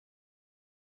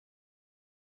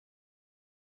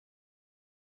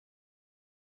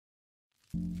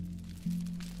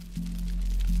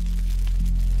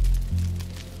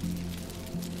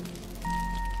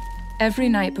Every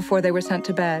night before they were sent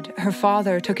to bed, her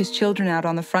father took his children out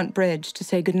on the front bridge to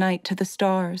say goodnight to the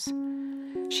stars.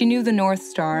 She knew the North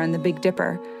Star and the Big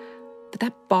Dipper, but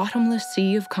that bottomless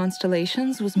sea of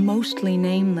constellations was mostly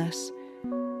nameless.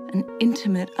 An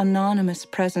intimate, anonymous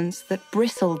presence that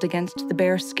bristled against the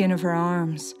bare skin of her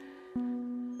arms.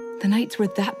 The nights were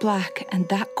that black and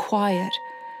that quiet,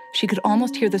 she could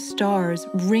almost hear the stars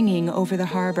ringing over the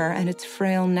harbour and its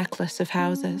frail necklace of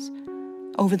houses,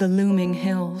 over the looming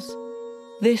hills.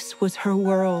 This was her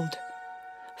world,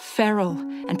 feral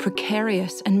and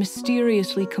precarious and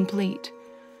mysteriously complete,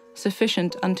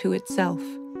 sufficient unto itself.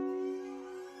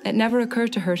 It never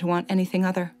occurred to her to want anything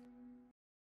other.